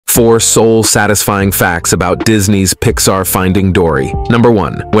4 soul-satisfying facts about Disney's Pixar Finding Dory. Number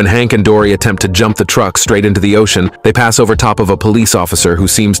 1. When Hank and Dory attempt to jump the truck straight into the ocean, they pass over top of a police officer who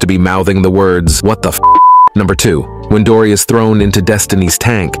seems to be mouthing the words, "What the f***?" Number 2. When Dory is thrown into Destiny's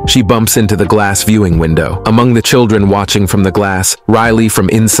tank, she bumps into the glass viewing window. Among the children watching from the glass, Riley from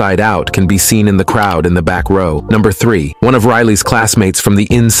Inside Out can be seen in the crowd in the back row. Number 3. One of Riley's classmates from the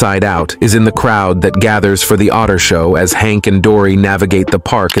Inside Out is in the crowd that gathers for the Otter Show as Hank and Dory navigate the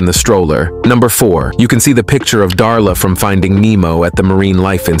park in the stroller. Number 4. You can see the picture of Darla from Finding Nemo at the Marine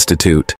Life Institute.